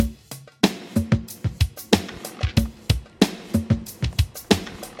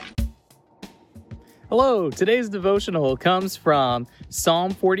Hello, today's devotional comes from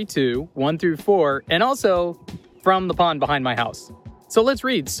Psalm 42, 1 through 4, and also from the pond behind my house. So let's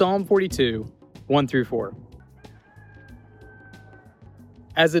read Psalm 42, 1 through 4.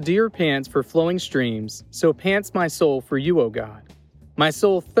 As a deer pants for flowing streams, so pants my soul for you, O God. My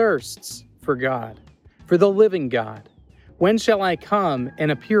soul thirsts for God, for the living God. When shall I come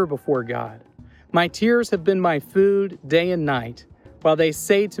and appear before God? My tears have been my food day and night, while they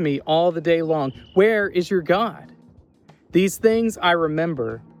say to me all the day long, "Where is your God?" These things I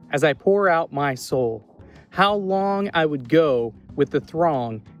remember as I pour out my soul. How long I would go with the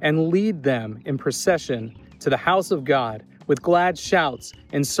throng and lead them in procession to the house of God with glad shouts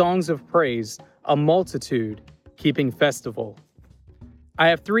and songs of praise, a multitude keeping festival. I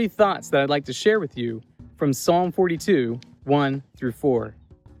have 3 thoughts that I'd like to share with you from Psalm 42, 1 through 4.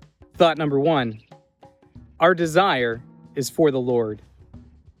 Thought number 1, our desire is for the Lord.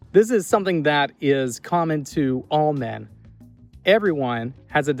 This is something that is common to all men. Everyone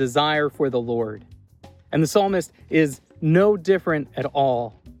has a desire for the Lord. And the psalmist is no different at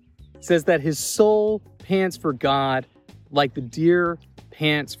all. It says that his soul pants for God like the deer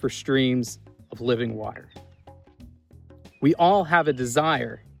pants for streams of living water. We all have a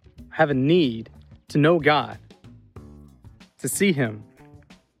desire, have a need to know God, to see Him.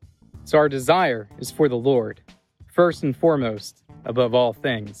 So our desire is for the Lord, first and foremost, above all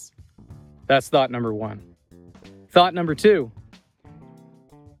things. That's thought number 1. Thought number 2,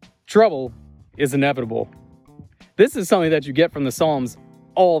 trouble is inevitable. This is something that you get from the Psalms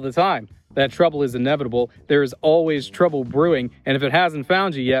all the time, that trouble is inevitable. There is always trouble brewing, and if it hasn't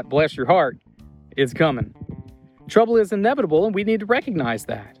found you yet, bless your heart, it's coming. Trouble is inevitable, and we need to recognize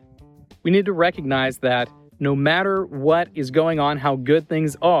that. We need to recognize that no matter what is going on, how good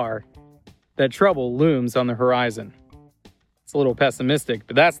things are, that trouble looms on the horizon. It's a little pessimistic,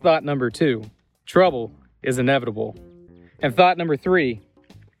 but that's thought number 2. Trouble is inevitable. And thought number 3,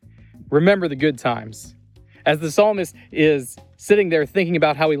 remember the good times. As the psalmist is sitting there thinking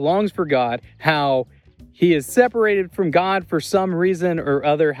about how he longs for God, how he is separated from God for some reason or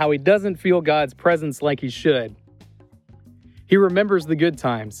other, how he doesn't feel God's presence like he should, he remembers the good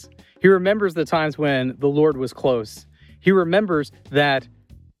times. He remembers the times when the Lord was close. He remembers that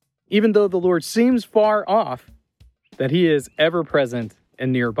even though the Lord seems far off, that He is ever present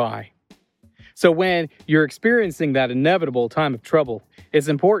and nearby. So when you're experiencing that inevitable time of trouble, it's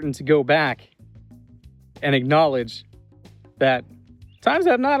important to go back and acknowledge that times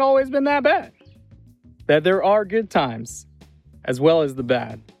have not always been that bad. That there are good times as well as the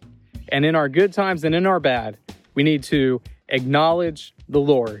bad. And in our good times and in our bad, we need to acknowledge the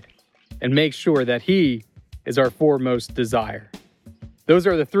Lord and make sure that He is our foremost desire. Those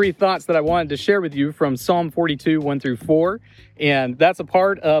are the 3 thoughts that I wanted to share with you from Psalm 42, 1 through 4. And that's a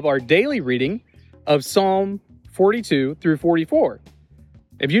part of our daily reading of Psalm 42 through 44.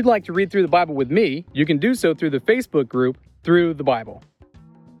 If you'd like to read through the Bible with me, you can do so through the Facebook group, Through the Bible.